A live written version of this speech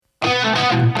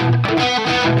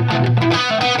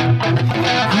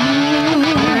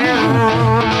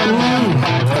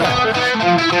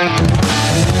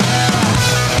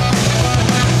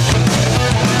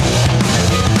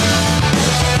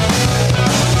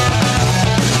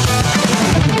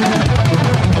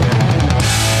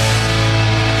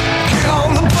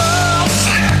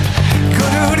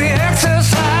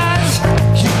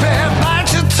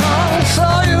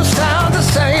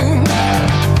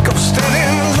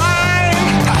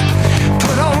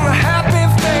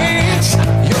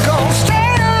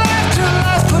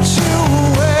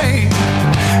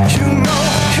You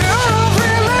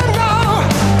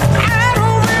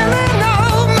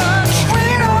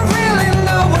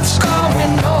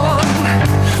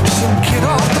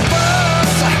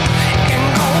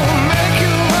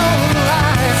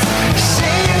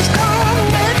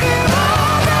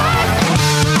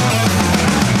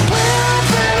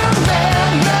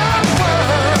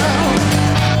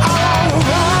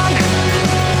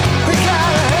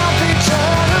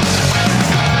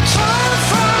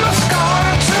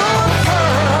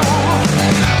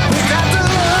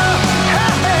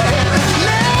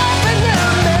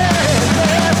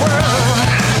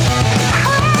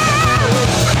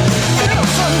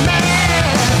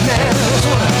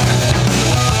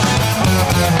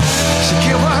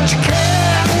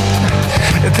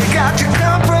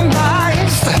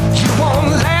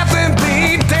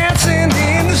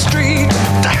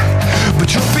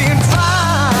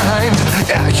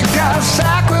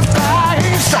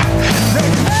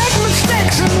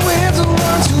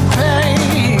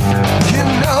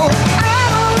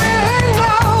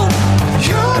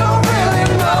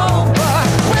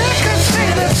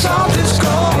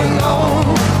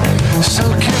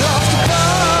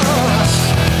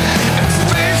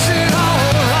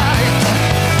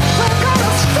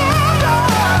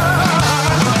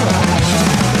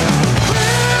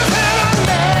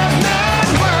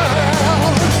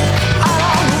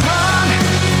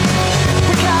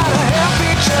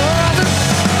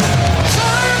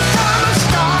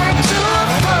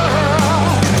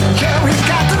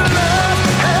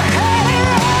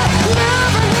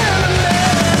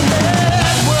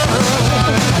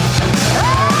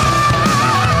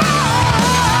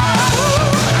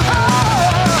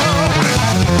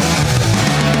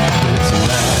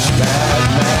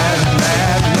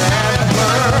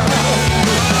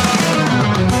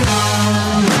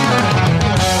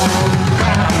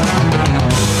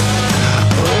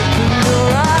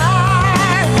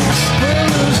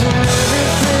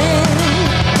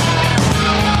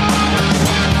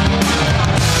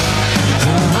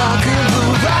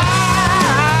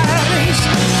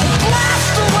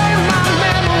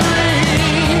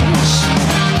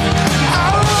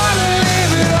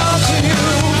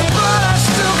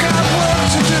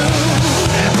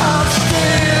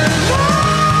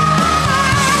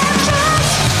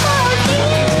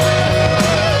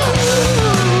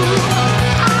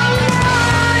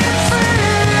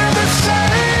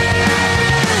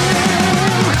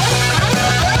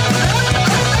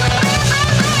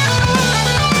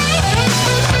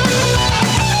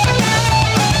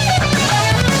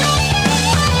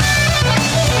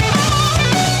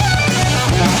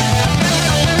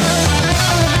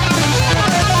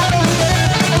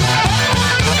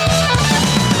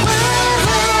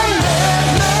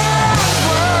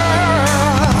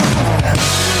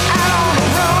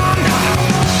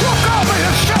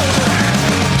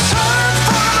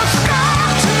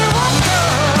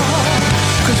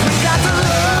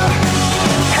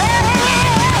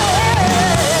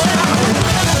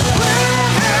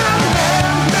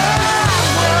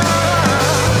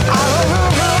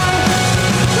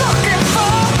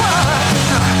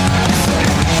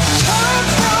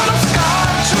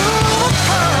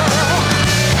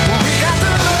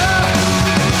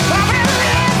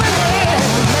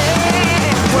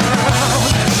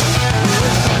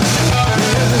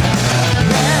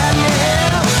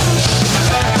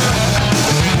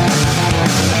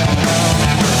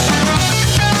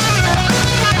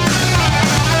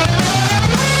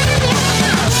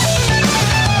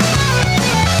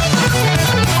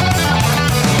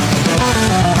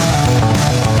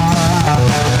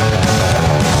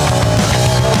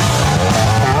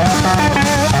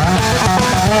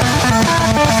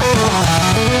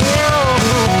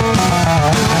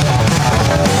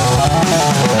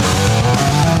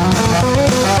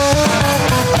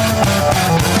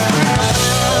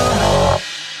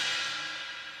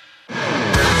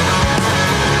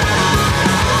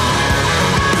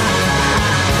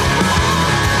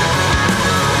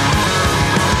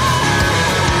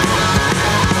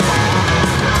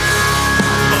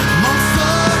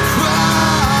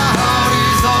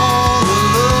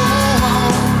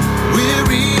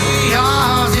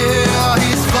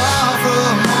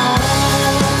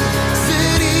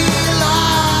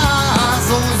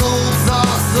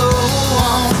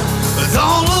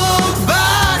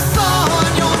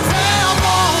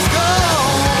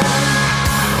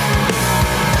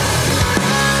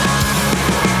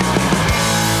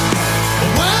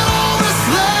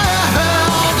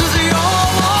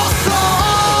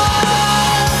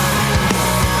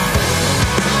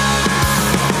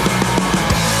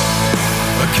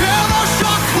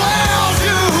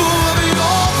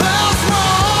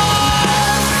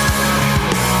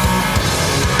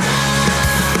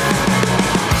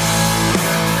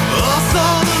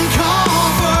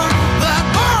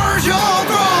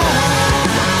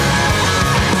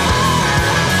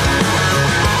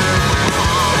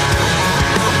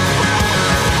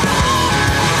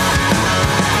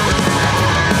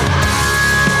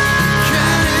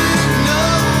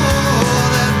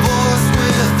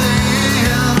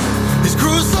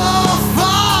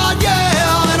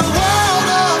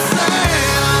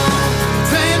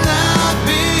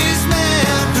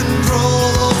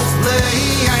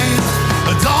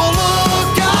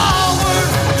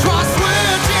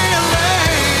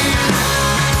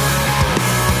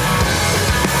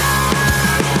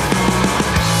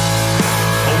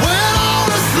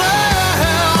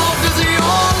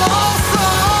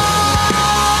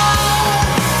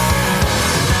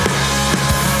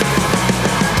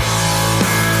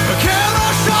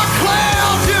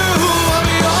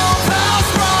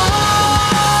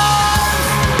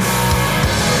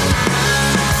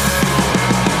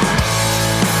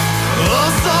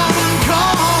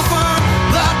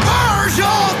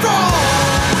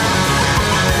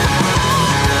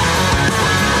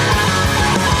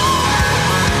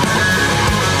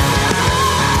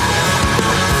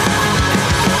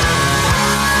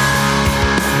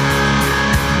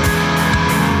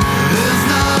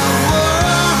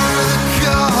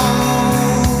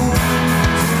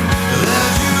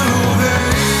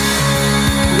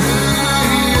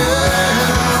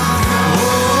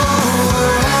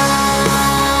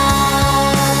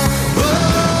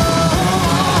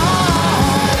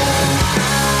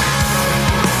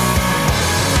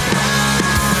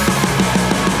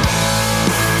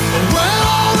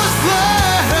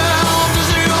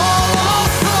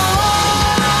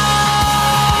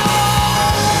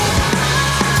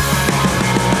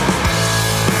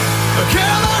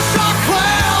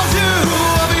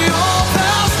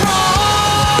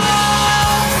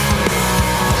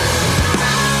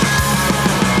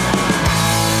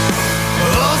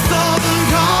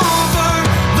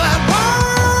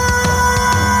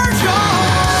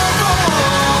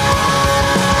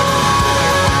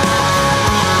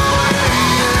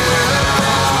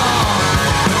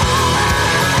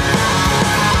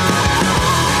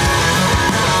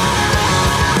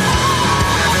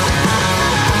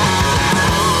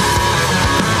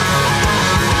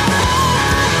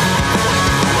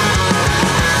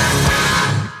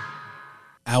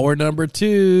Hour number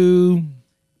 2.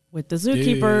 With the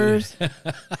zookeepers.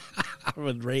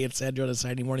 With Ray and Sandra on a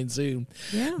Saturday morning Zoom.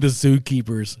 Yeah. The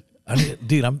zookeepers.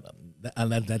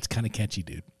 That's kind of catchy,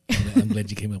 dude. I'm glad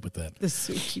you came up with that. The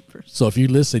zookeepers. So if you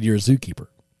listen, you're a zookeeper.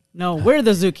 No, we're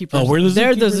the zookeepers. Oh, we're the zookeepers?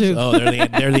 They're the zoo. Oh,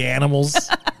 they're the animals.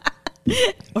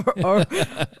 or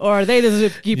are they the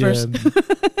zookeepers?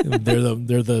 Yeah.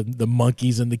 They're the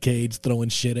monkeys in the cage throwing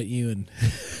shit at you and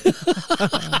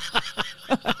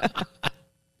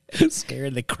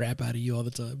scaring the crap out of you all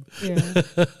the time.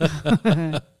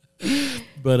 Yeah.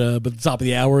 But at the top of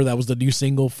the hour, that was the new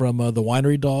single from the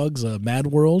Winery Dogs, Mad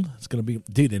World. It's gonna be,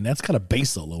 dude, and that's got a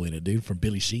bass solo in it, dude, from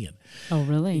Billy Sheehan. Oh,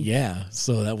 really? Yeah,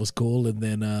 so that was cool. And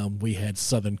then we had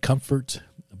Southern Comfort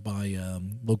by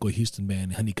local Houston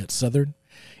band Honeycutt Southern,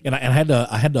 and I had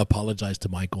to apologize to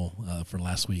Michael for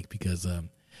last week because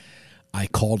I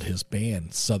called his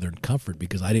band Southern Comfort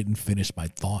because I didn't finish my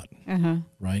thought,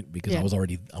 right? Because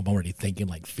I'm already thinking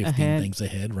like 15 things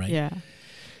ahead, right? Yeah.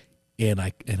 And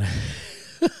I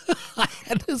I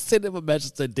had to send him a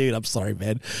message that said, dude, I'm sorry,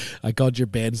 man. I called your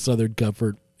band Southern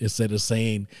Comfort instead of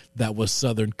saying that was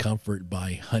Southern Comfort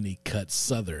by Honeycutt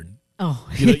Southern. Oh,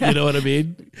 you know what I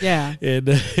mean? Yeah. And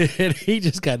he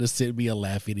just kind of sent me a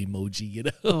laughing emoji, you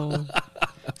know. Oh.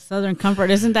 Southern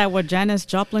Comfort. Isn't that what Janis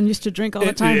Joplin used to drink all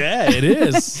the time? Yeah, it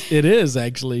is. It is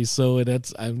actually. So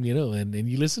that's and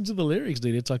you listen to the lyrics,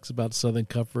 dude. It talks about Southern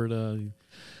Comfort,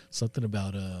 something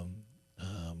about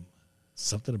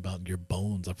your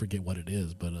bones. I forget what it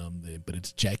is, but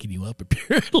it's jacking you up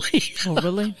apparently. Oh,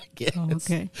 really? Yes. Oh,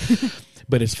 okay.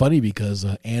 But it's funny because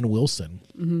Ann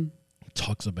Wilson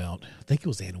talks about. I think it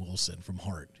was Ann Wilson from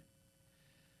Heart.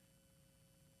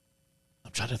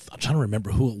 I'm trying to remember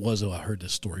who it was who I heard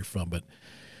this story from, but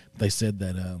they said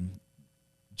that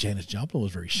Janis Joplin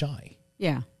was very shy.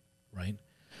 Yeah. Right.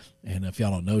 And if y'all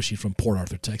don't know, she's from Port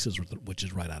Arthur, Texas, which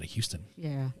is right out of Houston.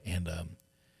 Yeah. And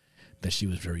that she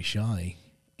was very shy,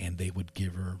 and they would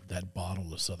give her that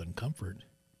bottle of Southern Comfort.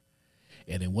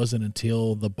 And it wasn't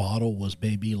until the bottle was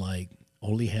maybe like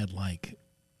only had like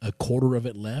a quarter of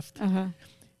it left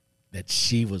that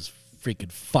she was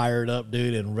freaking fired up,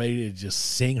 dude, and ready to just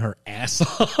sing her ass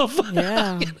off.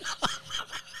 Yeah.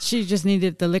 She just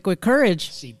needed the liquid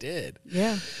courage. She did.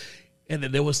 Yeah. And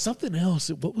then there was something else.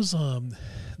 What was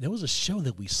there was a show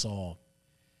that we saw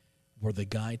where the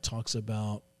guy talks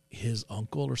about his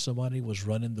uncle or somebody was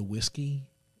running the whiskey,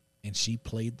 and she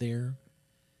played there,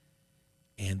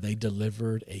 and they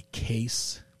delivered a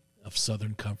case of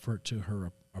Southern Comfort to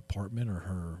her apartment or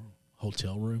her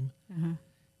hotel room,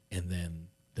 and then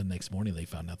the next morning they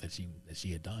found out that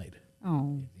she had died.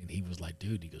 Oh, and he was like,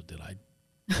 "Dude," he goes, "Did I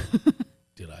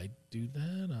do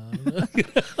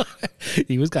that?"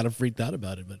 He was kind of freaked out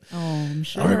about it, but I'm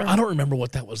sure. I don't remember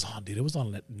what that was on, dude. It was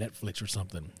on Netflix or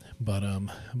something. But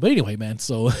anyway, man.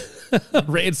 So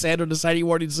Ray and Sandra decided you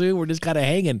wanted to. We're just kind of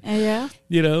hanging, yeah.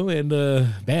 You know. And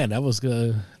man,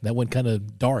 that went kind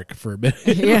of dark for a minute.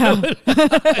 Yeah,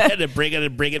 I had to bring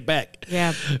it back.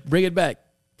 Yeah, bring it back.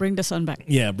 Bring the sun back.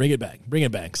 Yeah, bring it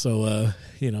back. So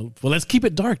well, let's keep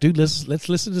it dark, dude. Let's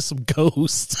listen to some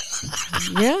Ghost.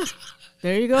 Yeah.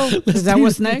 There you go. Is that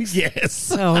what's next?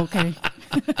 Yes. Oh, okay.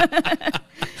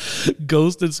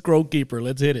 Ghost and Scrollkeeper.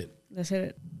 Let's hit it. Let's hit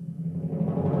it.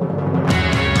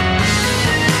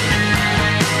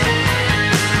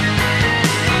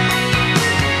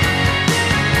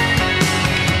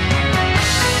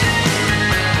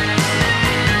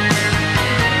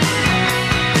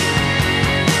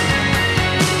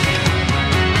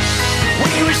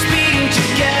 We were speeding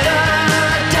together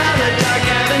down the dark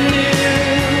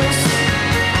avenues,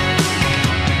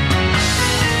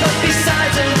 but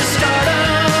besides the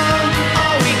stardom,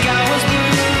 all we got was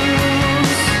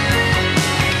blues.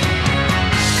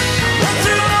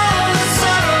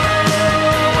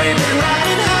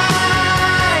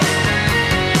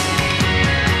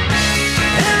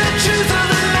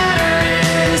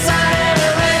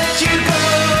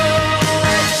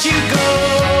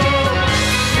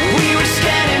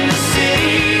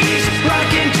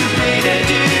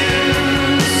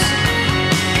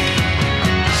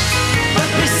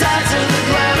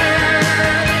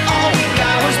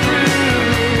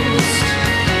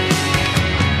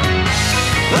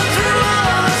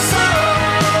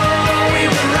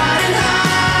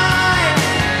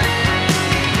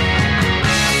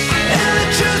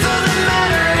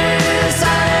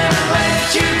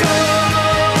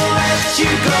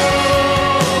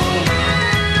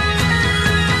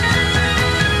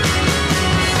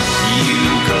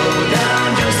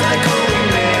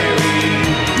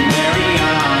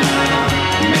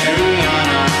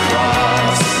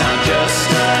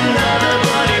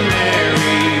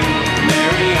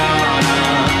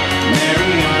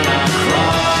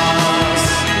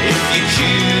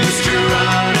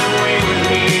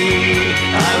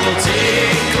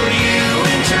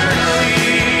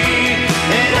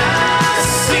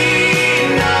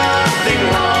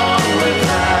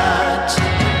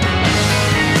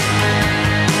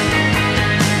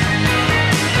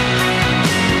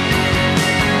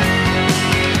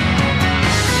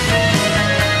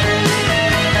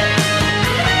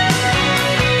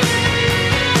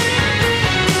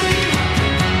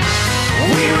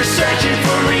 searching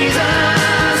for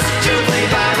reasons to play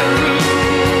by the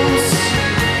rules.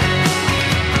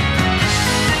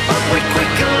 But we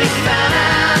quickly found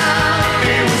out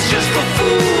it was just for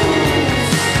fools.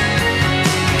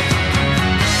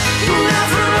 Now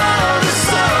for all the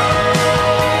sorrow,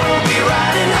 we'll be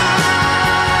riding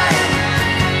high.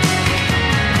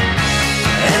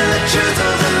 And the truth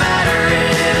of the matter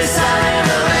is, I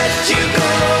never let you go,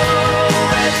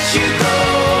 let you go.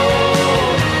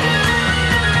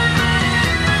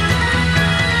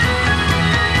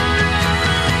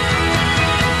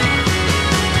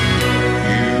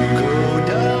 You go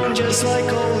down just like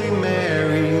Holy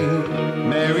Mary,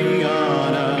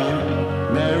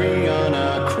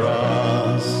 Mariana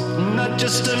Cross. Not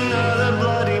just another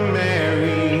Bloody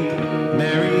Mary,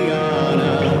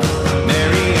 Mariana.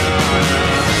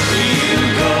 You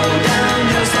go down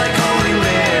just like Holy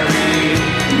Mary,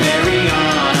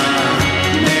 Mariana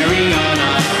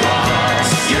Cross.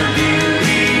 Your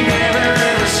beauty never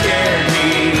ever scared me,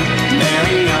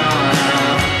 Mariana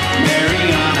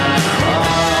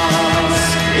Cross.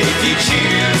 If you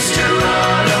choose to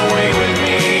run away with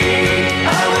me, I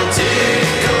will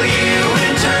tickle you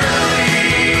internally,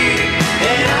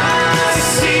 and I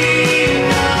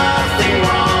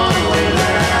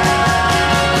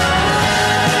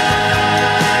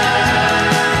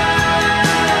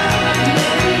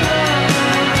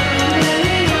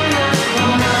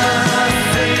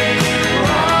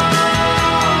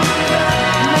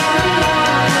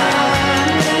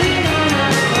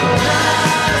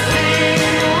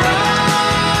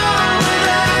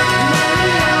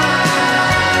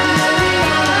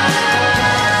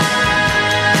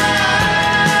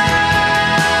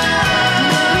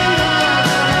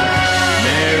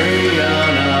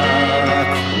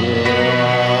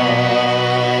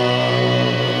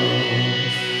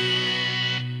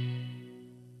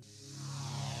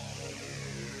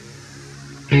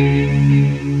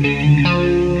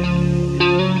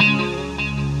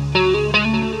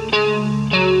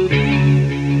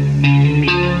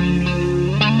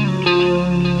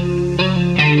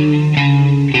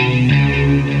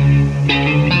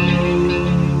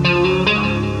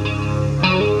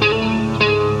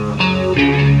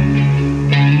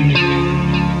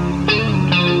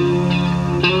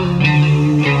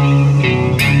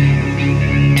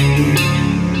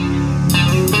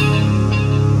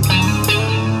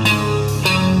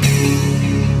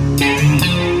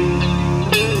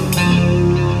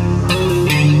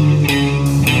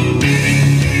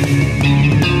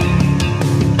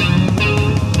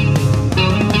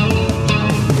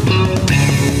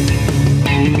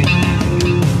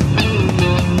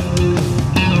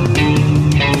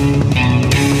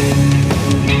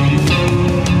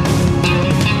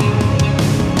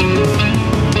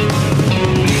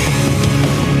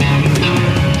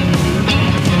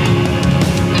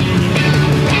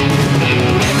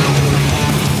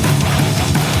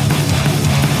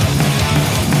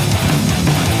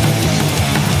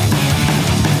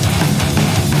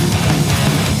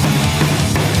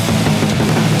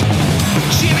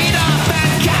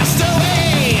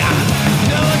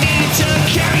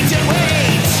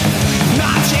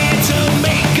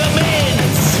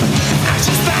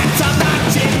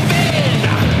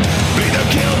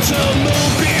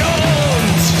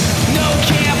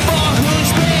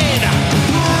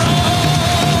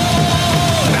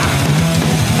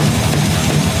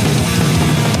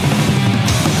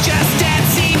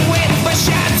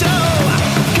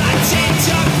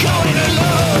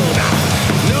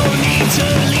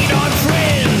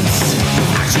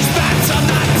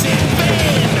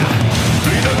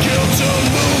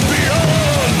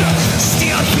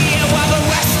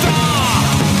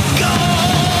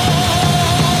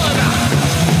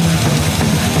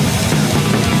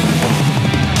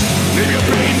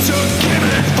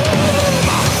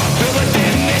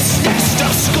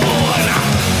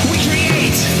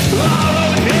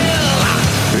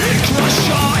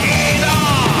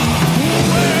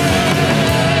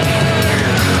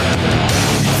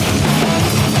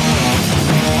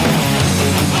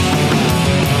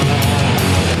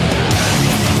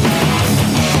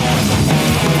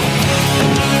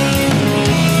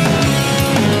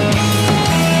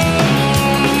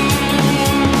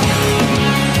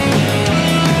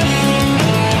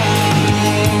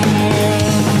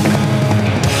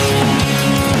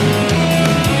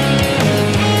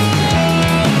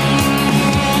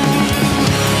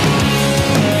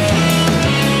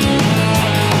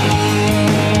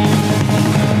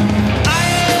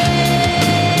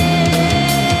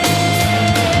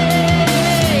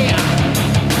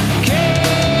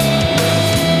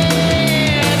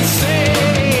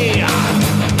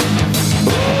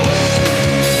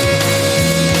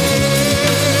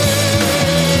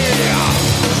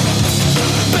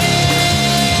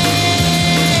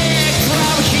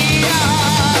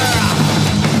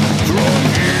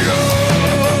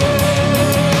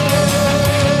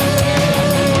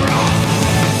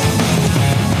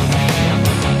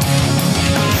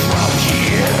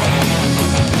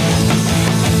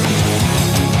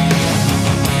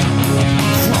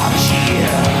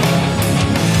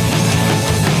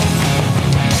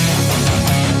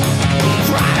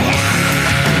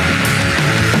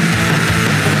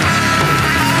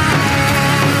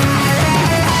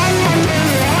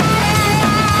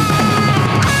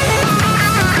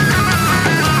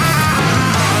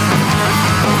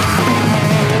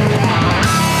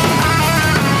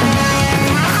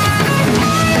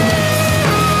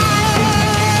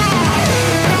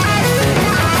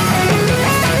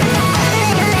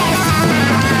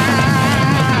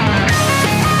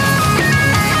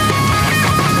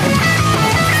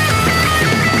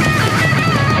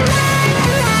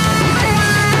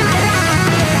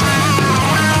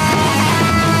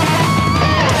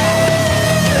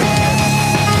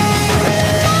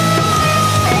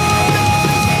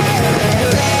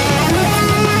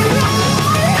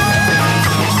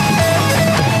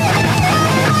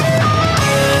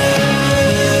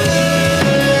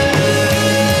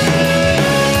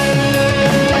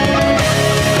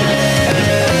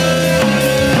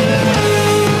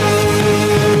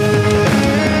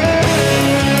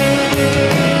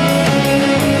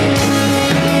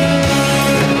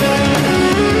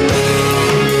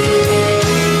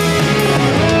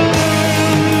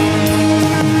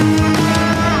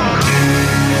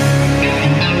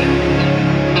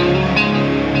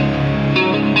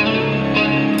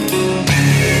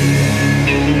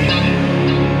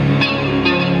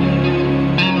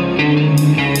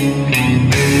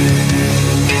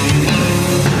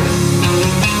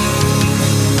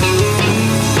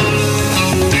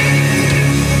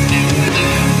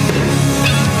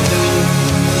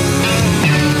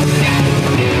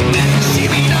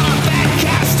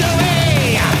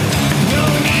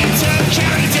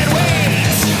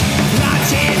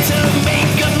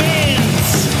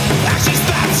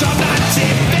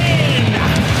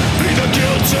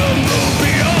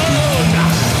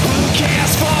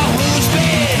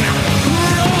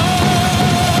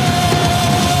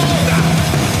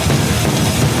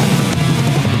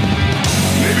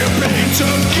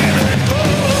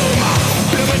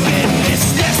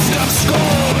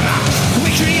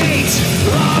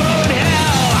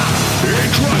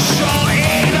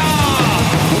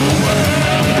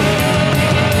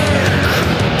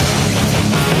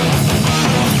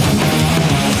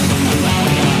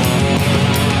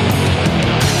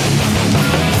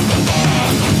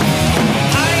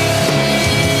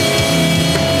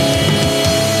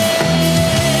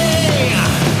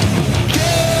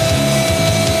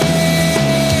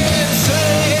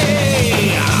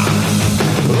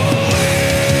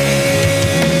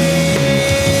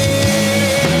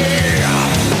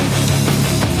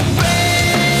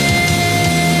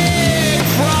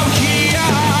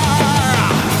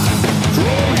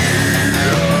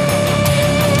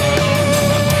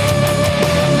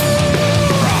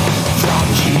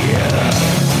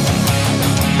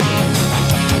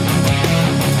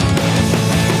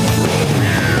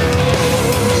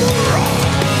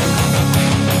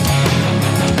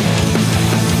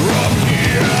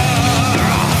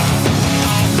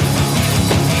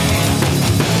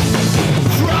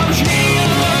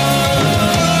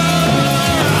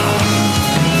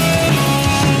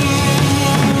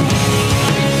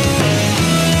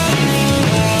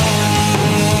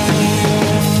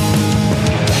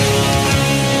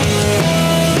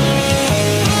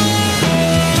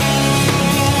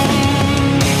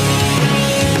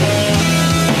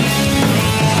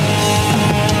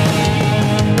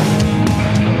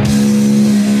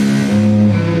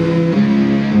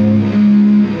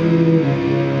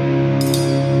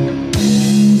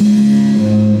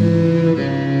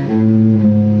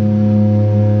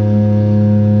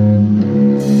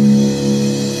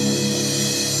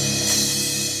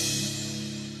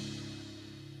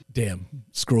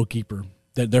Scrollkeeper.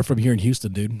 They're from here in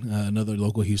Houston, dude. Another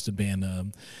local Houston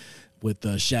band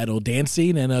with Shadow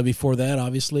Dancing. And before that,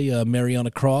 obviously, Mary on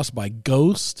a Cross by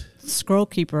Ghost.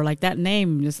 Scrollkeeper, like that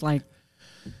name, just like,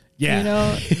 Yeah. you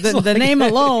know, the name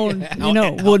alone,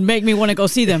 would make me want to go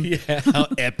see them. Yeah, how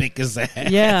epic is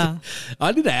that? Yeah.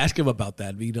 I need to ask him about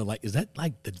that. You know, like, is that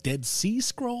like the Dead Sea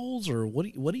Scrolls, or what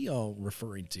are y'all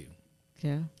referring to?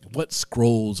 Yeah. What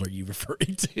scrolls are you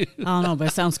referring to? I don't know, but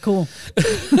it sounds cool.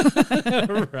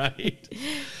 Right.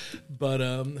 But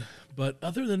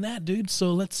other than that, dude,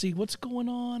 so let's see what's going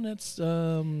on. It's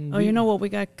You know what we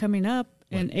got coming up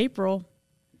in April?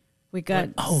 We got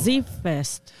Z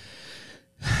Fest.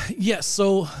 Yes,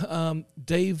 so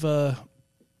Dave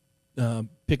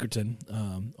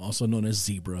Pickerton, also known as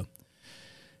Zebra,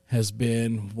 has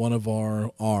been one of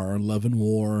our Love and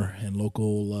War and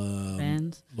local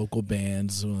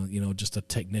bands. Just a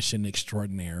technician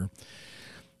extraordinaire.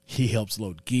 He helps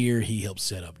load gear. He helps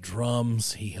set up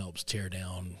drums. He helps tear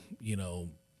down,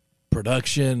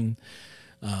 production.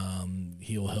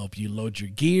 He'll help you load your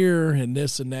gear and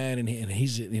this and that. And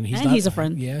he's a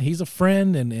friend. Yeah, he's a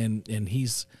friend, and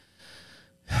he's,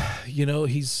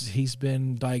 he's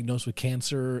been diagnosed with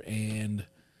cancer, and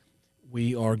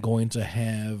we are going to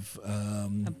have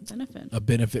a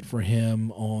benefit for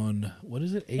him on, what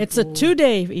is it? April? It's a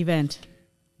 2-day event.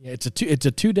 Yeah, it's a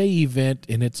 2-day event,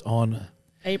 and it's on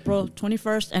April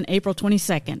 21st and April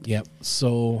 22nd. Yep.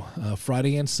 So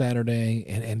Friday and Saturday,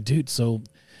 and dude, so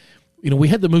we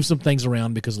had to move some things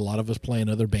around because a lot of us play in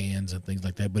other bands and things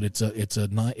like that. But it's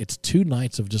 2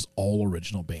 nights of just all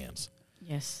original bands.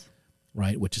 Yes.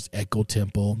 Right, which is Echo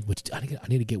Temple, which I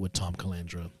need to get with Tom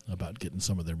Calandra about getting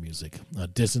some of their music.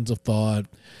 Distance of Thought,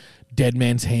 Dead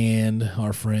Man's Hand,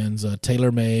 our friends,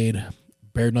 Tailor Made,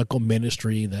 Bare Knuckle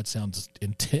Ministry. That sounds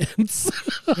intense.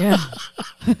 Yeah.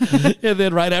 And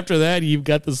then right after that, you've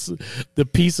got the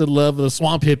Peace and Love of the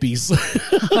Swamp Hippies.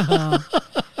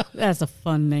 That's a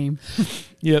fun name.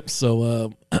 Yep.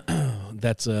 So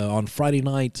that's on Friday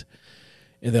night.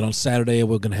 And then on Saturday,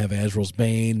 we're going to have Azrael's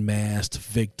Bane, Masked,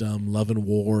 Victim, Love and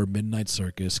War, Midnight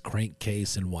Circus,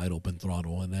 Crankcase, and Wide Open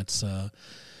Throttle. And that's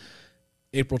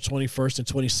April 21st and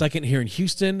 22nd here in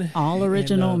Houston. All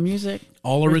original music.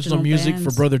 All original music bands.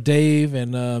 for Brother Dave.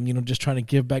 And, just trying to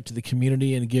give back to the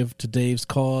community and give to Dave's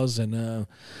cause. And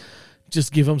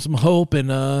just give him some hope and,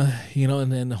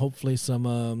 and then hopefully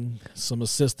some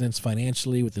assistance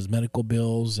financially with his medical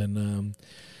bills and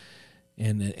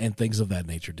things of that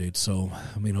nature, dude. So,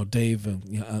 Dave,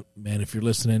 man, if you're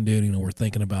listening, dude, we're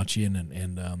thinking about you,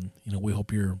 and we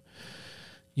hope you're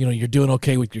doing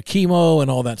okay with your chemo and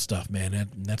all that stuff, man.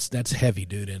 That's heavy,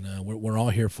 dude, and we're all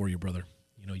here for you, brother.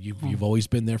 You've always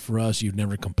been there for us. You've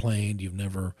never complained. You've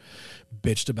never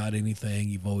bitched about anything.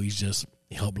 You've always just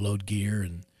helped load gear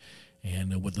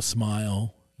and with a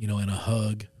smile, and a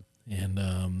hug, and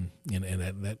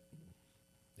that.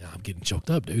 I'm getting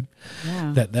choked up, dude.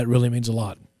 Yeah. That really means a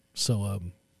lot. So,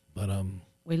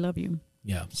 we love you.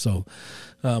 Yeah. So,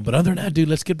 but other than that, dude,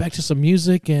 let's get back to some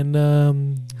music and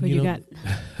Who you got?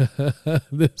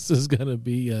 this is gonna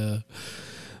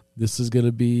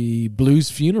be Blues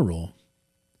Funeral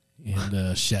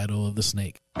and Shadow of the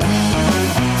Snake.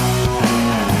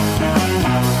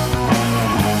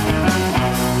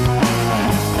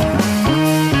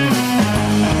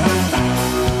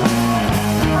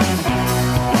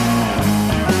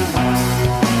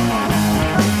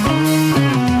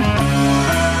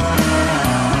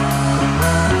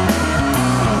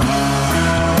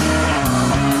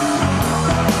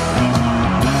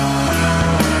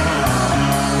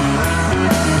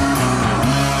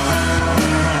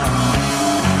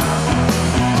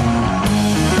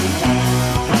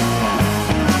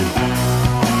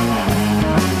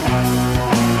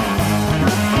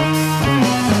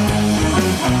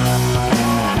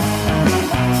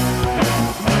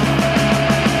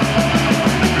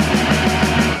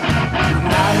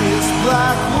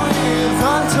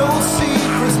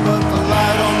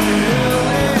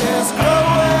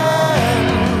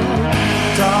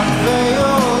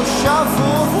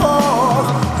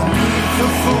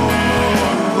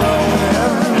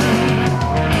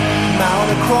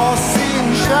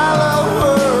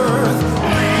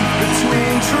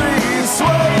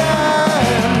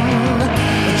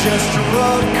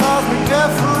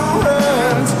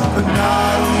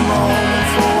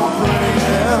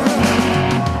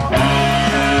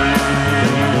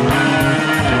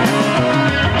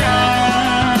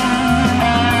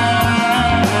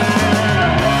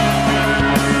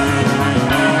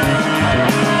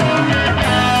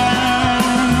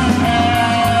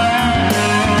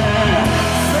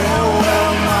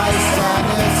 Farewell, my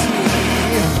sanity.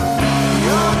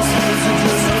 Your tears are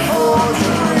just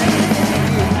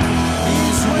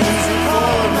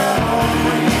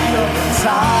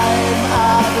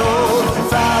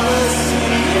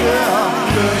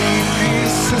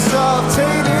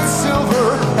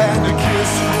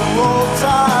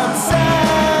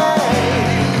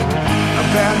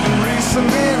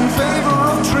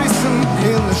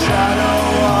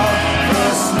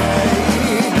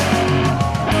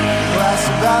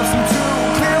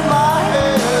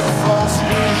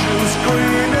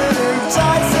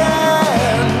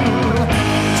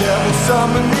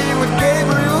summon me with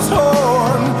Gabriel's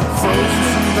horn.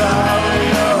 Frozen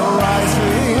valley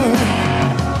arising.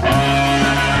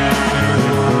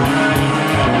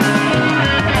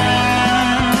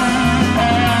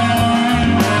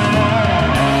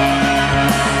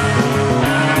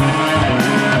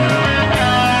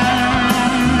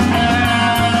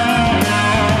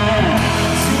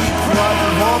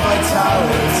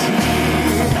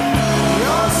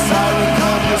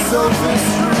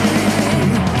 Sophistry,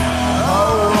 a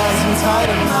rising tide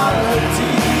of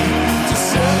melody,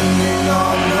 descending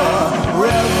on the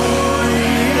revelry.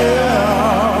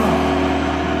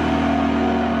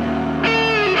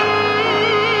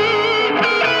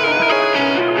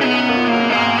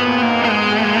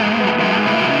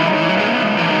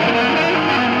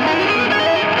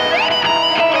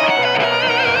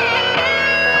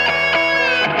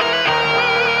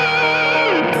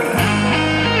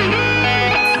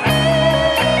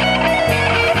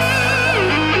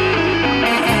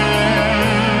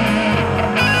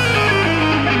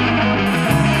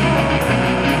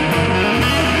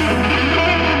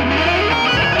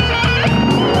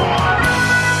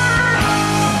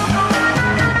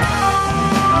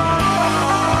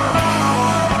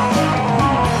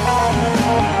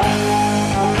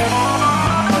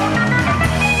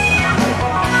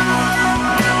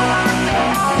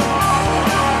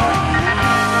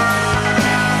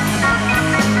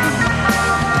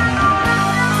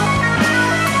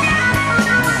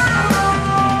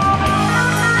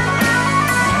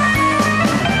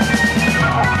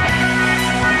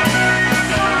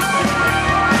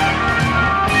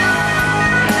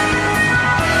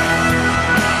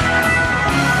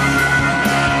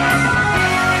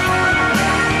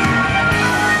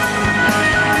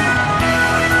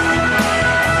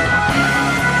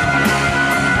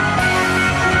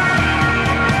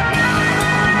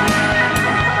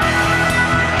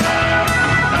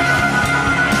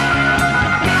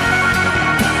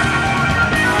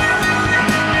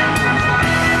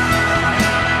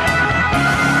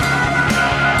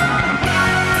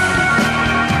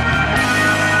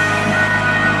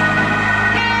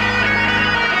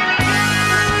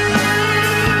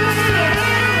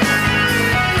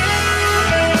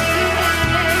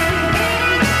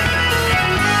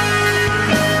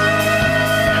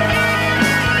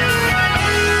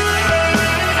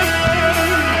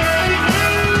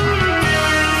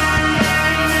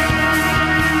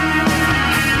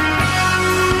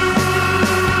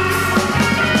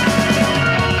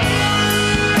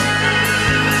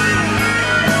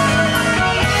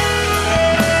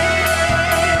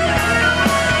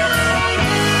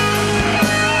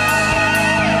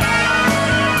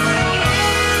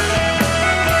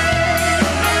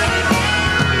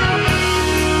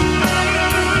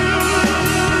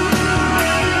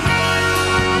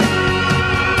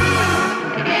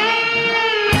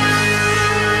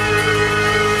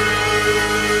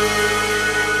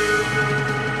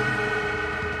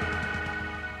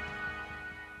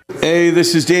 Hey,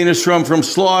 this is Dana Strum from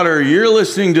Slaughter. You're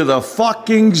listening to The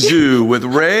Fucking Zoo with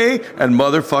Ray and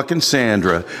motherfucking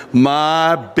Sandra.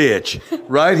 My bitch.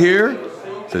 Right here,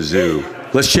 the zoo.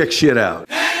 Let's check shit out.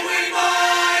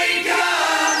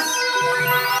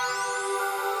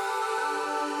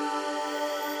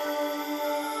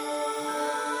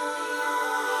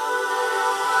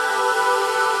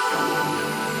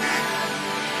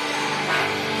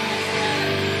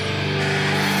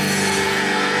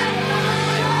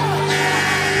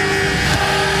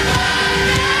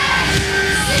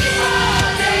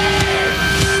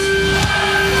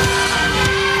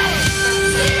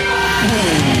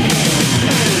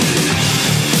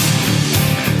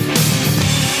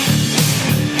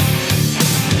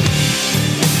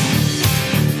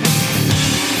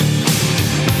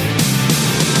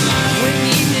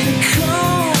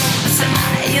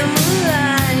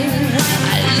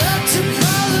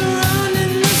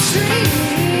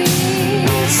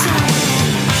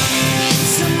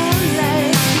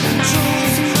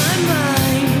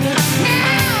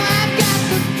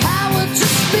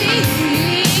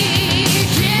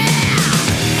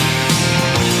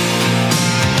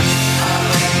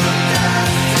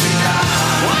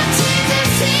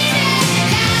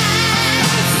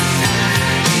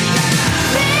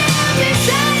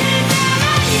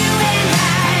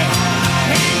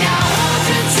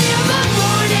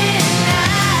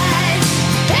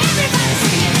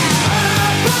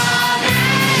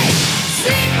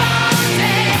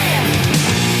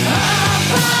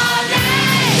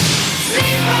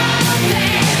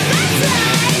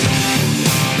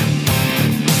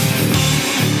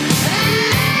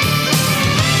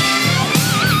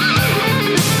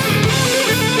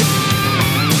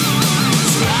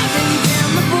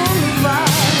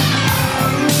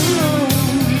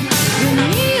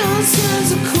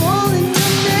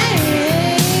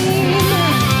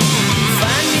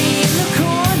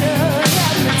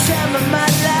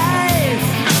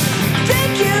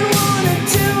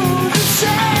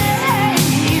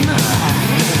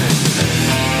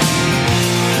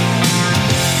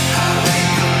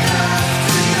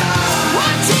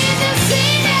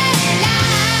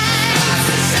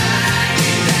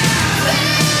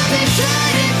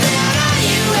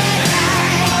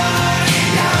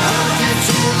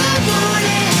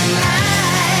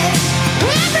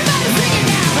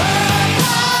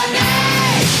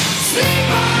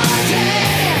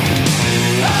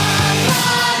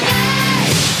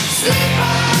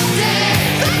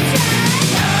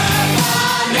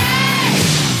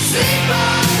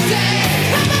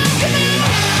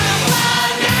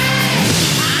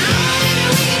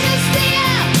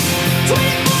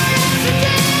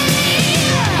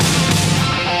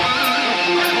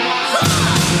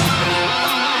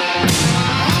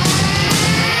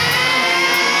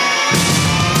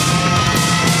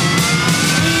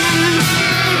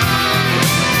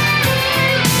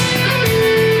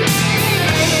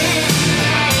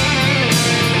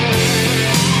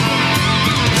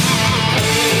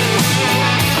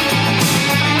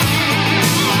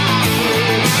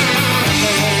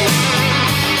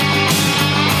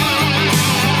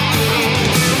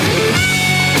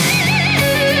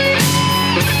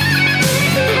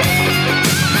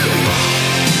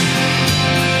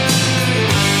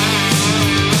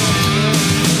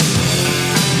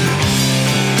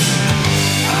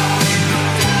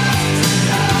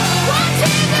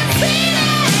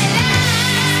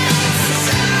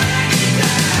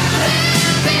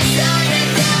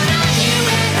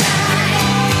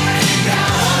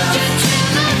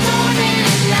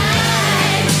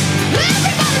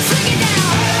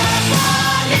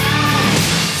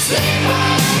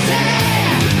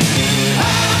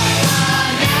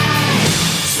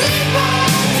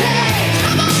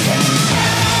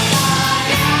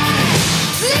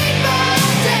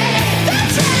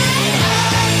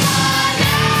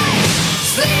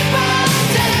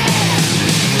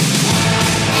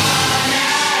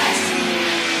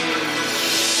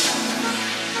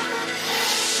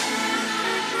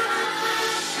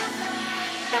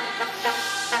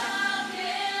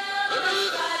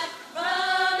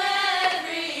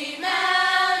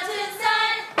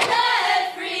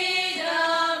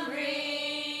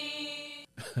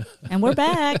 And we're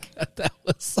back. That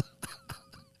was,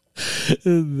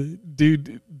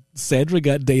 dude. Sandra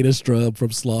got Dana Strum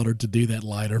from Slaughter to do that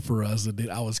liner for us,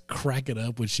 and I was cracking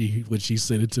up when she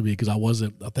sent it to me because I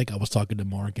think I was talking to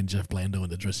Mark and Jeff Blando in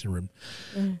the dressing room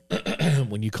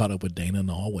when you caught up with Dana in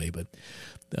the hallway. But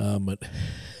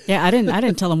yeah, I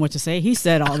didn't tell him what to say. He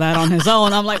said all that on his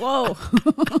own. I'm like, whoa.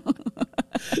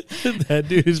 That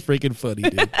dude is freaking funny,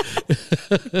 dude.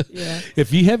 Yeah.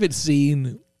 If you haven't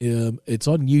seen, it's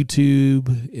on YouTube,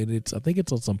 and I think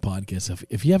it's on some podcasts.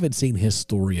 If you haven't seen his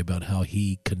story about how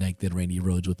he connected Randy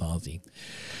Rhoads with Ozzy,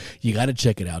 you got to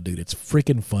check it out, dude. It's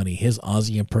freaking funny. His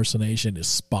Ozzy impersonation is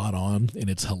spot on, and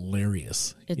it's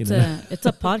hilarious. It's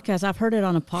a podcast. I've heard it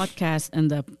on a podcast,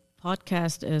 and the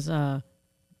podcast is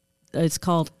it's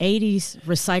called 80s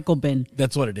Recycle Bin.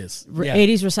 That's what it is.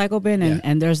 80s Recycle Bin,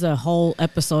 and there's a whole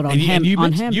episode on him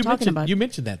talking about it. You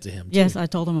mentioned that to him, too. Yes, I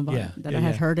told him about it, that I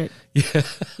had heard it. Yeah.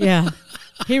 Yeah.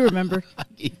 He remembered.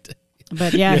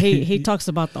 But yeah, he talks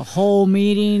about the whole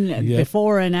meeting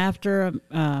before and after.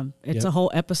 It's a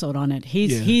whole episode on it.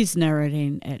 He's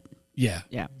narrating it. Yeah.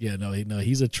 No,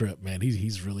 he's a trip, man.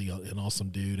 He's really an awesome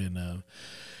dude, and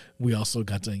we also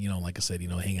got to, like I said,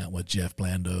 hang out with Jeff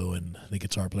Blando and the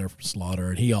guitar player from Slaughter,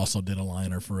 and he also did a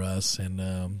liner for us. And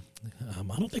I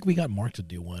don't think we got Mark to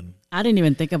do one. I didn't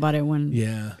even think about it when.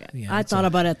 Yeah. I thought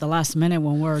about it at the last minute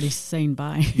when we're already saying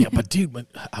bye. Yeah, but dude, when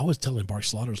I was telling Mark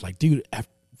Slaughter, like, dude, after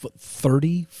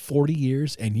 30, 40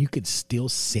 years, and you could still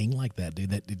sing like that, dude.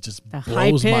 That it just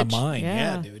blows my mind.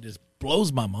 Yeah, dude, it just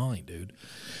blows my mind, dude.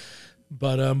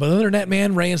 But other than that,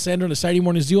 man, Ray and Sandra on the Saturday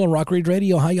Morning Zoo on Rock Read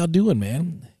Radio. How y'all doing,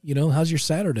 man? How's your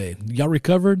Saturday? Y'all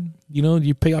recovered?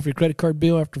 You pay off your credit card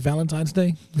bill after Valentine's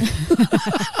Day?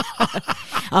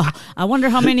 I wonder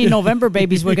how many November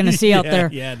babies we're going to see out there.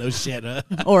 Yeah, no shit, huh?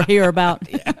 Or hear about.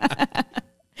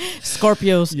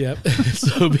 Scorpios. Yep.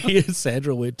 So me and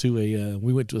Sandra went to a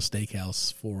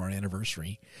steakhouse for our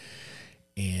anniversary.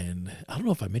 And I don't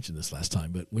know if I mentioned this last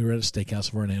time, but we were at a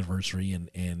steakhouse for an anniversary,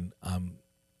 and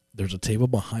there's a table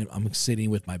behind. I'm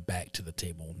sitting with my back to the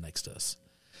table next to us.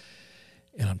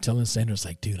 And I'm telling Sandra, it's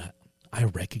like, dude, I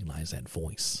recognize that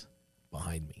voice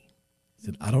behind me. I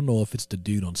said, I don't know if it's the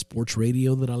dude on sports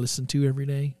radio that I listen to every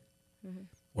day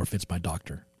or if it's my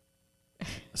doctor.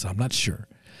 So I'm not sure.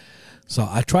 So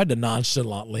I tried to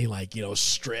nonchalantly,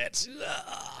 stretch.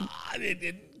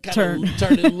 Turn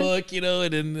and look,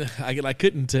 and then I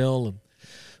couldn't tell.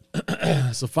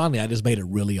 So finally, I just made it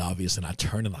really obvious, and I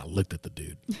turned and I looked at the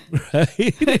dude,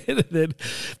 right?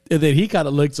 and then he kind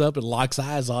of looks up and locks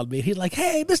eyes on me. He's like,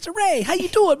 "Hey, Mr. Ray, how you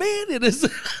doing, man?" And it's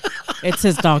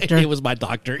his doctor. It was my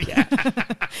doctor, yeah,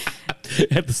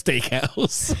 at the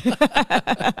steakhouse.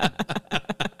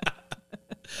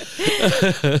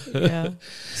 Yeah,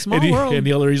 small world. And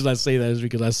the only reason I say that is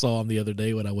because I saw him the other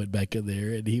day when I went back in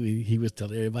there, and he was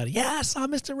telling everybody, "Yeah, I saw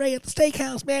Mr. Ray at the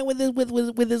steakhouse, man, with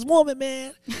his woman,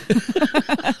 man."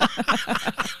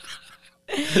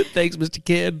 Thanks, Mr.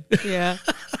 Kid. Yeah.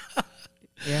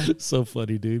 Yeah. So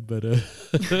funny, dude. But other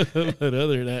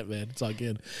than that, man, it's all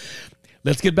good.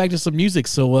 Let's get back to some music.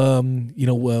 So,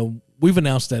 we've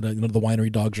announced that the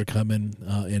Winery Dogs are coming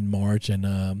in March,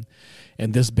 and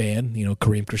this band,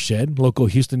 Karim Khorsheed, local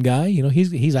Houston guy,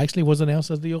 he's actually was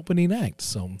announced as the opening act.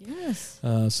 So yes.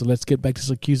 So let's get back to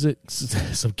some music.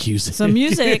 Some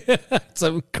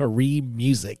Karim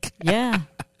music. Yeah.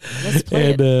 Let's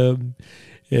play it.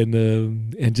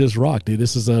 And just rock, dude.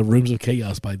 This is Rooms of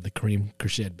Chaos by the Karim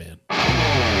Khorsheed band. Yeah.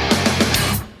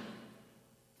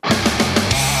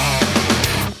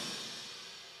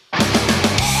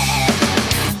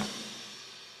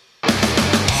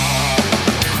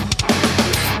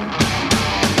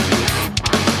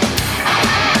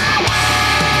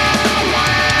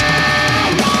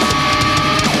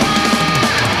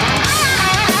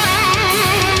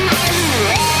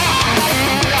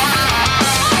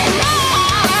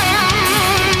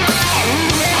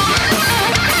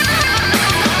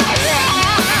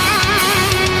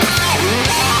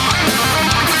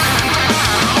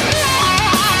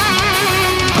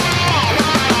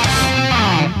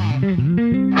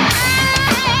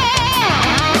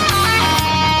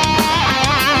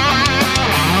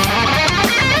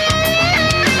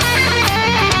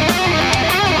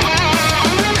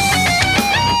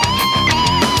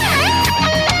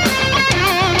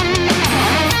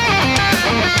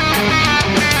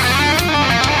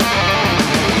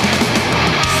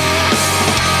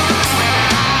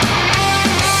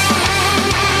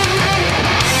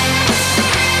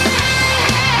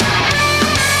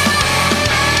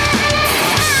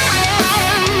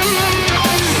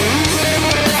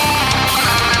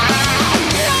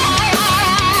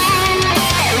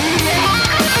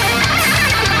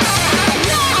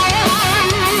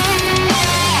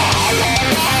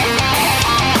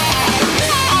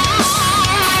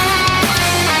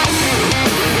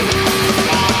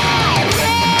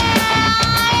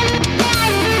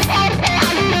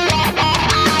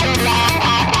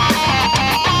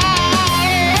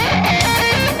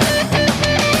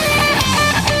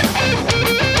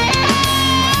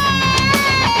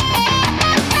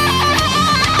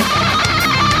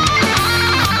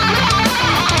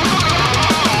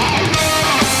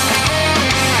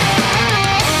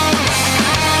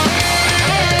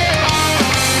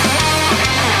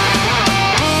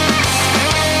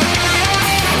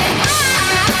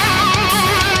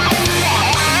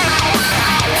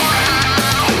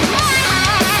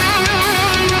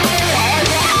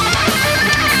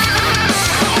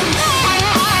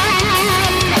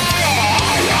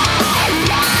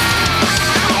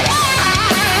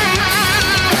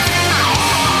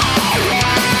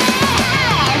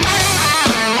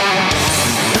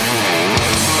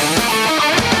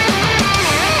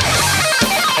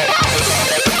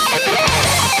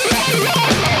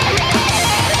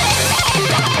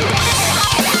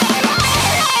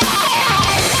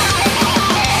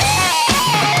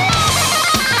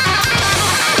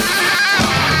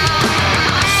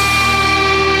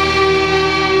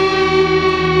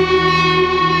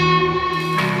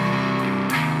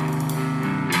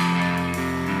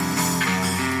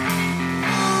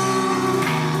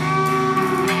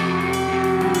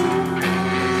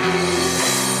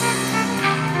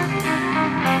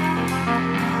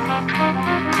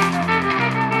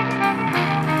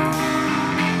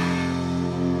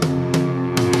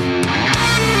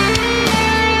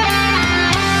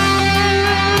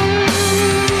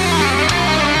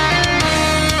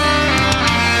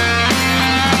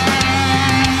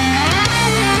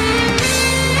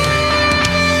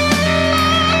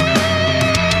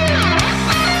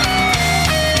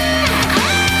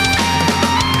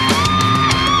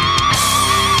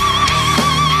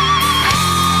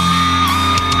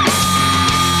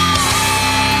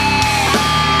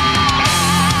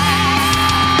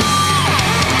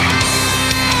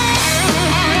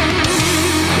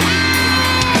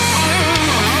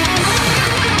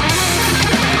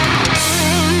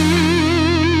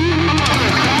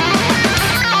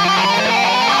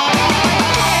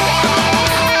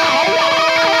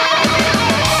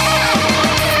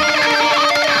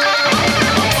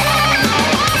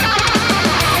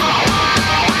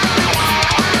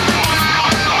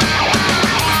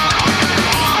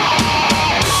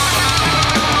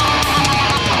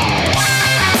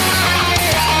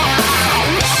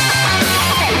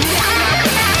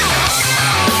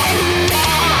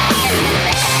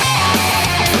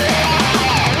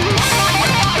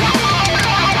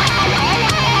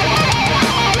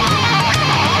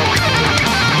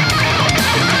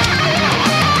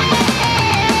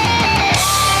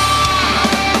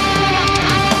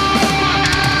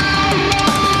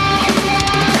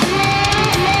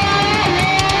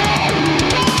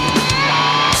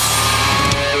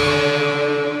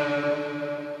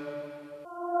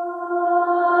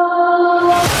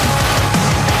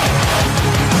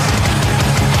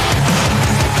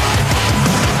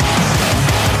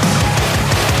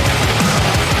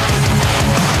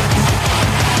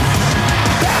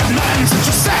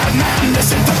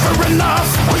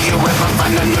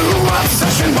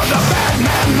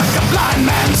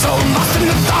 so lost in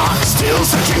the dark, still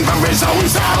searching for his own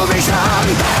salvation.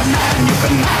 Batman, you've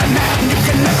been madman, you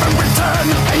can never return,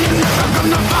 and you're never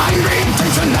gonna find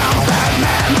redemption now.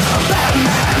 Batman, a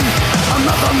Batman,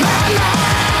 another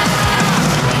madman.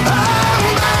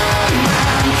 Oh,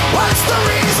 Batman, what's the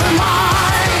reason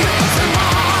why?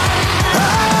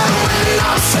 Oh,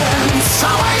 innocence,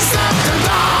 always have to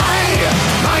die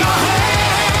by your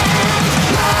hand.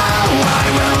 No, I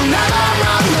will never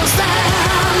understand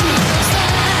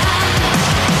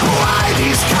why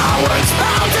these cowards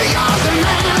bow to your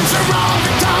demands are all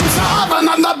victims of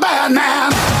another bad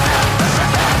man.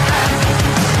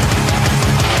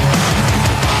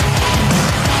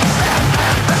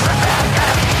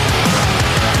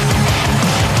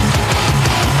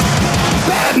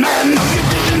 Batman, no, you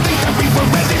didn't think that we were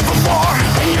ready for war,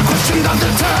 and you questioned our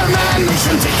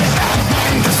determination to get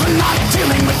Batman, cause we're not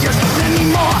dealing with your shit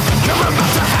anymore. You're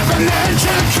about to have an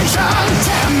education.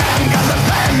 Damn man, got the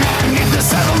Batman, need to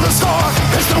settle the score.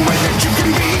 There's no way that you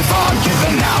can be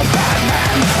forgiven now.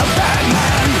 Batman, a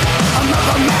Batman,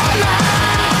 another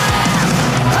madman.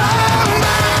 Oh,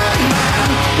 Batman,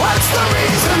 what's the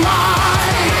reason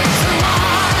why?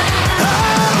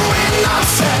 Oh,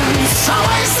 innocence,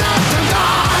 always have to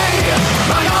die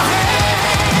by your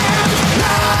hand.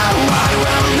 No, I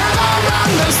will never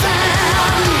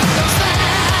understand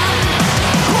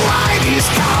why these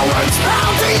cowards bow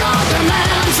to your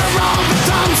demands are all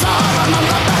victims of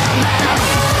another Batman.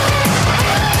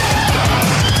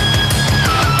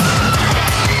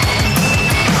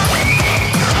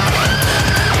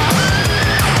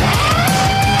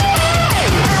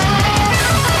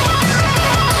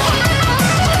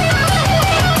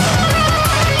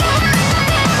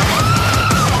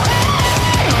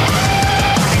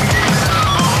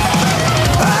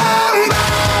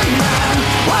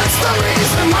 What's the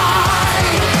reason why?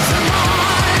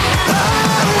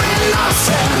 Oh,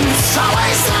 innocence,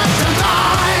 always have to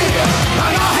die by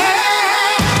your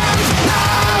hand. No,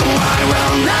 I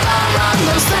will never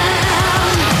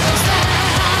understand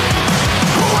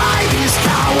why these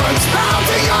cowards bow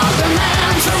to your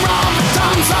demands are all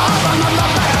victims of another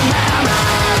Batman.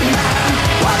 Batman,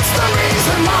 what's the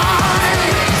reason why?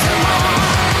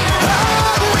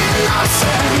 Oh,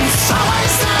 innocence,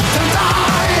 always have to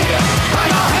die by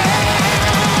your hand.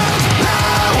 No,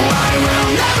 I will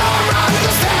never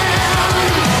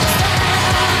understand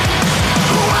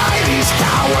why these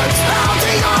cowards bow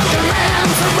to your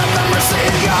demands are at the mercy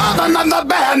of another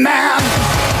bad man.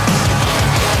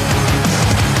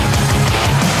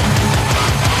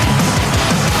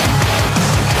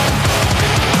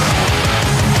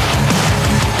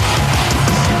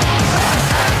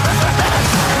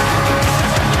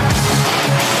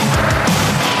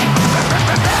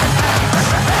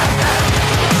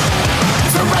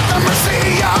 They're at the mercy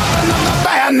of another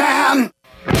bad man.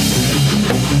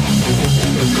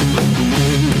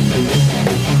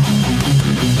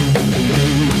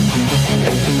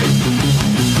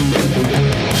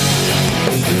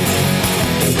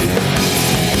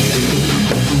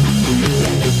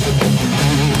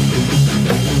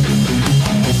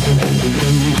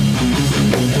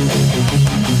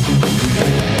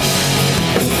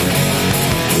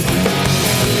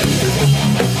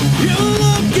 You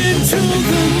look into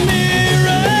the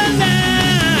mirror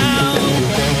now.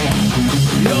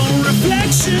 Your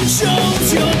reflection shows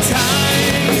your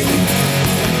time.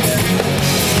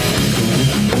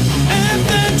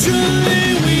 Eventually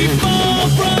we fall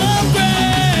from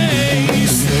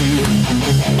grace.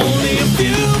 Only a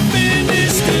few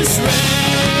finish this race.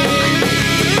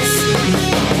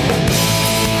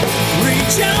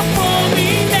 Reach out for me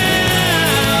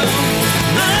now.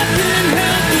 I can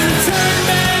help you turn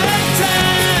back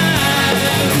time.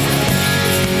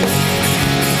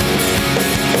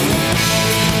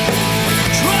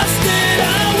 Trust that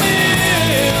I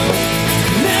will.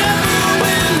 Never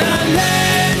will I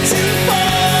let you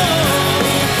fall.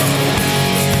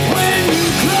 When you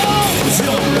close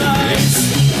your eyes.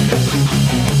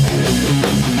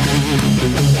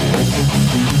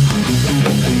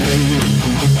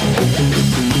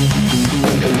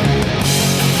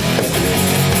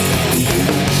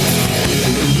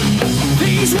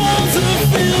 These walls are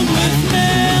filled with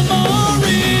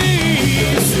memories.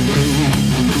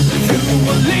 You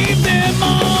will leave them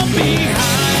all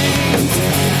behind.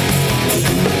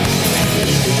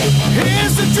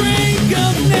 Here's a drink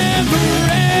of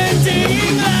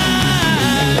never-ending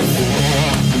life.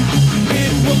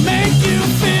 It will make you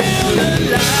feel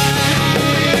alive.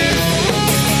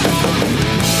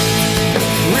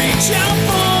 Reach out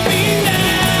for me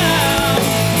now.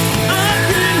 I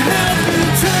can help you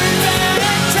turn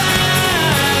back time.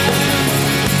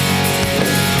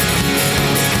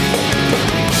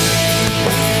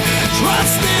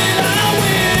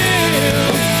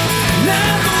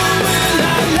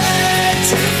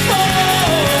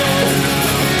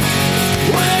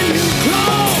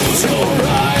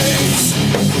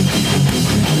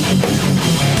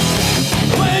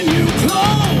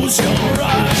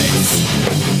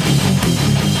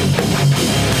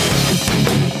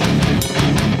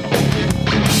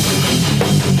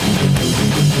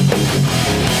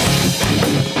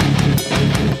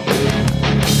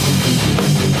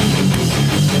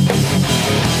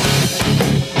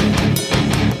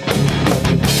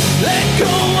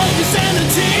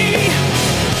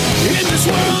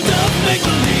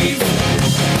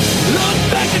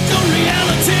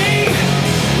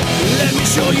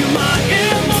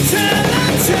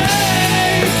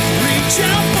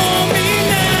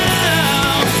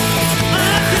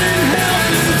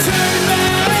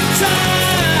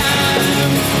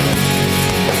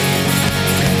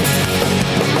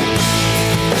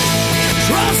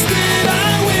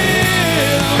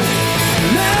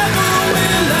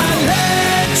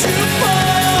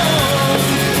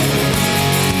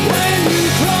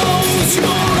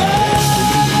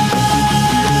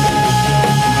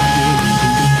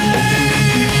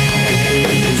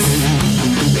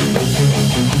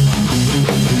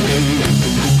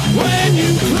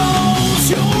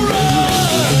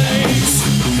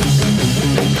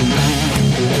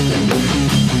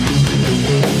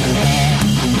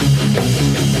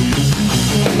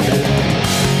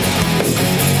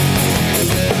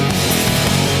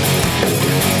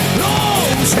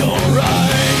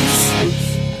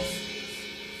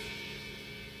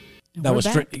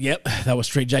 was straight. Yep, that was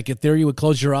Straight Jacket Theory. You would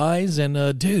close your eyes,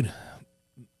 and dude,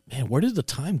 man, where did the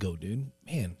time go, dude?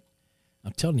 Man,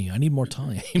 I'm telling you, I need more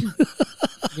time.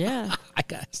 Yeah, I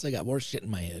still got more shit in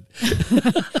my head.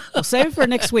 We'll save it for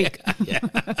next week. Yeah.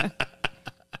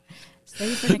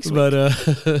 Save it for next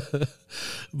week.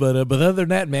 But other than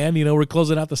that, man, we're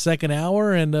closing out the second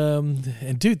hour,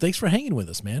 and dude, thanks for hanging with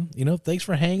us, man. Thanks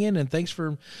for hanging, and thanks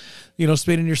for,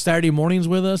 spending your Saturday mornings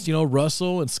with us.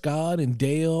 Russell and Scott and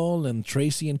Dale and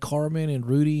Tracy and Carmen and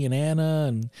Rudy and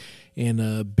Anna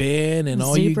and Ben and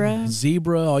all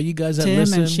Zebra, all you guys that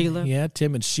listen. Tim and Sheila. Yeah,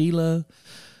 Tim and Sheila.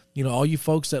 All you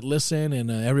folks that listen,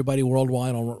 and everybody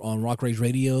worldwide on Rock Rage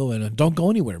Radio, and don't go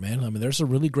anywhere, man. I mean, there's some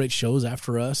really great shows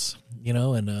after us,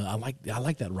 and I like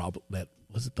that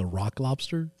was it the Rock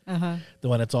Lobster, the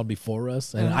one that's on before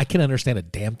us, and I can't understand a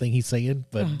damn thing he's saying,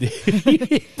 but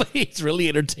but he's really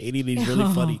entertaining. He's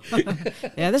really funny.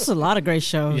 Yeah, there's a lot of great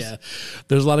shows. Yeah,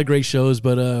 there's a lot of great shows,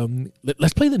 but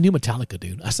let's play the new Metallica,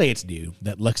 dude. I say it's new.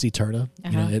 That Lux Eterna,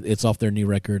 it's off their new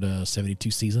record,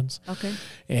 72 Seasons. Okay,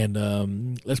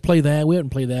 and let's play that. We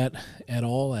haven't played that at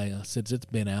all since it's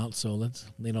been out, so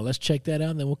let's check that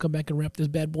out, and then we'll come back and wrap this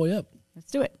bad boy up. Let's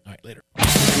do it. All right, later.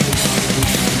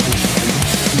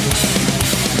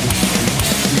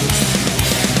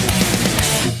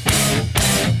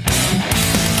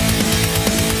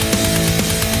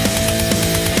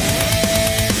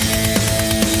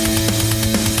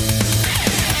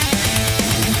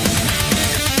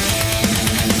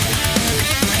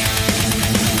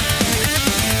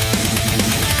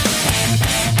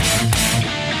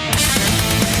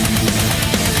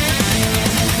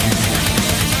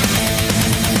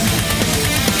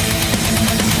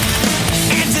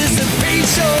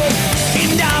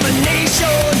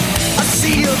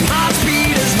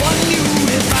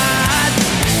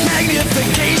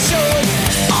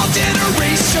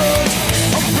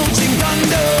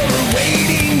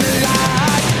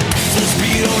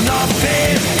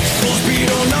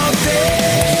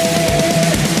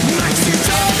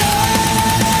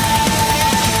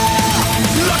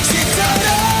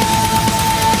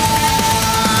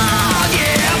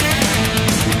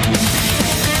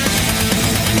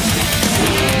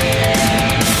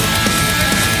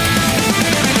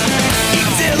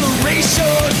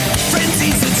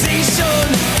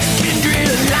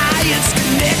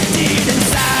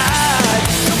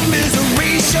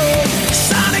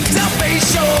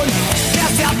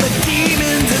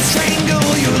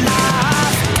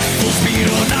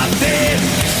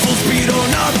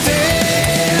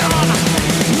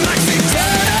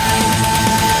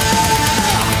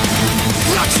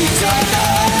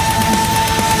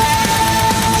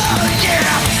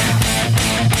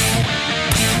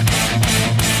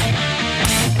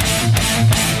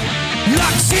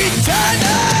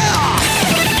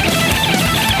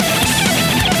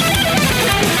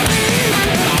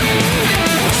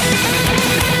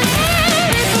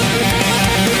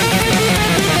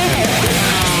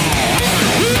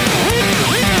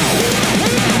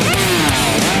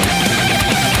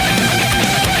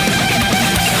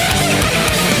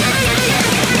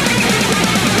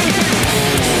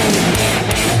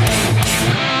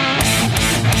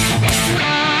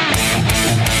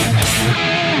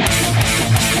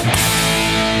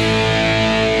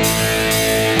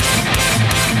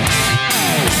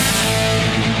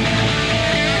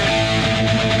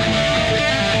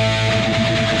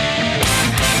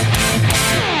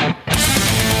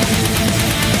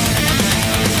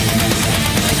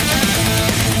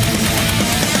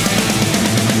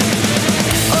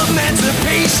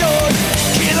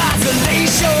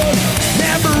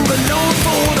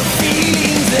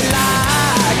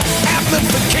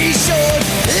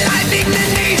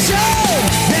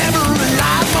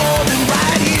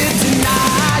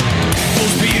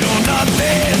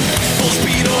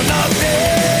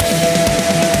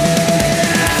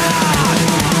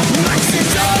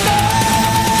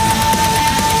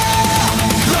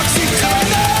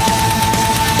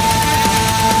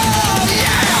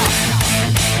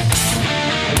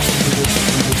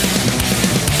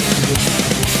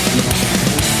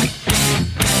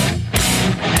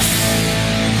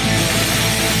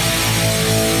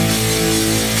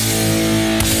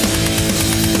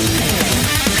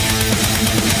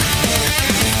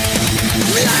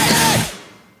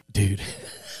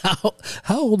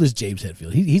 How old is James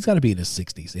Hetfield? He's got to be in his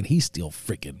 60s, and he's still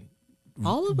freaking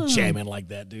all of them jamming like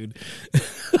that, dude.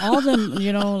 All of them,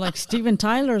 like Steven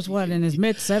Tyler's in his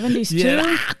mid-70s too.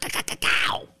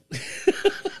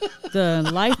 The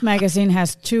Life magazine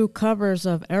has 2 covers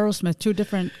of Aerosmith, 2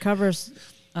 different covers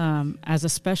as a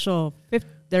special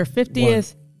their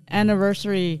 50th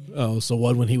anniversary. Oh, so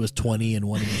one when he was 20 and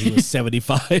one when he was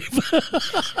 75.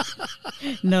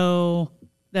 No,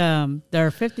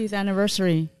 their 50th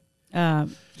anniversary.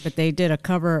 But they did a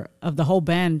cover of the whole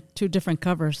band, 2 different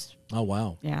covers. Oh,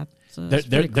 wow. Yeah. So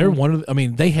they're one of, I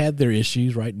mean, they had their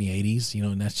issues right in the 80s, you know,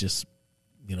 and that's just,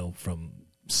 you know, from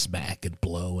smack and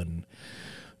blow and,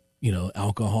 you know,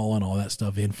 alcohol and all that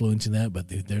stuff influencing that. But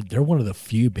they're one of the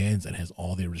few bands that has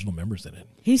all the original members in it.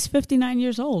 He's 59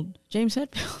 years old, James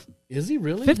Hetfield. Is he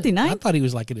really? 59? I thought he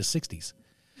was like in his 60s.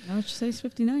 Why don't you say he's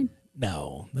 59?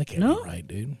 No, that can't No? be right,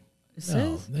 dude. It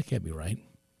No, says? that can't be right.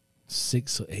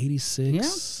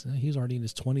 86. Yeah. He was already in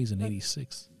his 20s in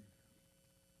 86.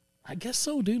 I guess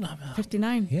so, dude.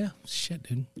 59. Yeah, shit,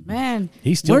 dude. Man,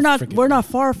 He's still we're not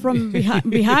far from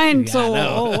behind. Yeah, so, I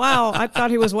know. oh wow, I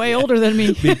thought he was way older than me.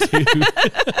 Me too.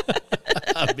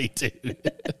 Me too.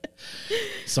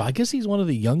 So I guess he's one of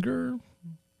the younger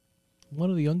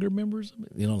members.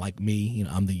 You know, like me. You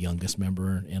know, I'm the youngest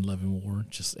member in Love and War.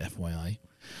 Just FYI.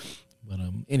 But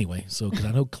anyway, so because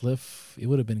I know Cliff, it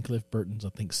would have been Cliff Burton's, I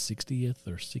think, 60th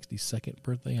or 62nd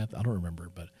birthday. I don't remember,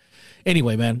 but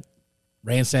anyway, man.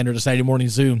 Ray and Sandra, the Saturday Morning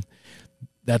Zoo.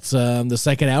 That's the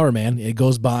second hour, man. It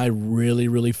goes by really,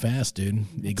 really fast, dude.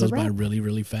 It goes by really,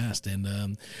 really fast.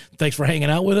 And thanks for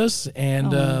hanging out with us. And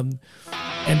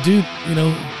dude, you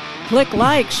know, Click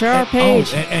like, share our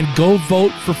page and go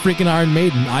vote for freaking Iron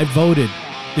Maiden. I voted.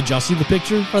 Did y'all see the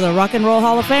picture? for the Rock and Roll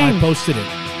Hall of Fame. I posted it.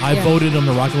 I voted on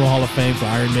the Rock and Roll Hall of Fame for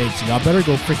Iron Maiden. So y'all better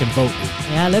go freaking vote,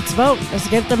 dude. Yeah, let's vote. Let's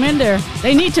get them in there.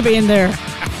 They need to be in there.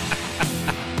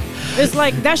 It's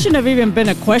like that shouldn't have even been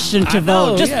a question to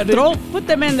vote. Just put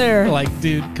them in there. Like,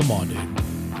 dude, come on, dude.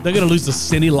 They're gonna lose to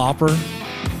Cyndi Lauper.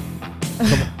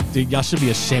 Come on, dude. Y'all should be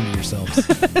ashamed of yourselves.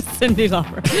 Cyndi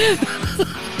Lauper.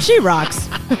 She rocks.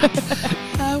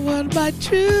 I want my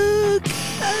true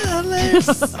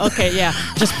colors. Okay, yeah.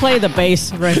 Just play the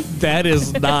bass, right? That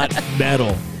is not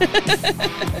metal.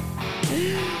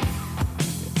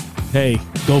 Hey,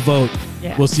 go vote.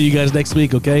 Yeah. We'll see you guys next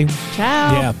week, okay?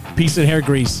 Ciao. Yeah. Peace and hair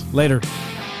grease. Later.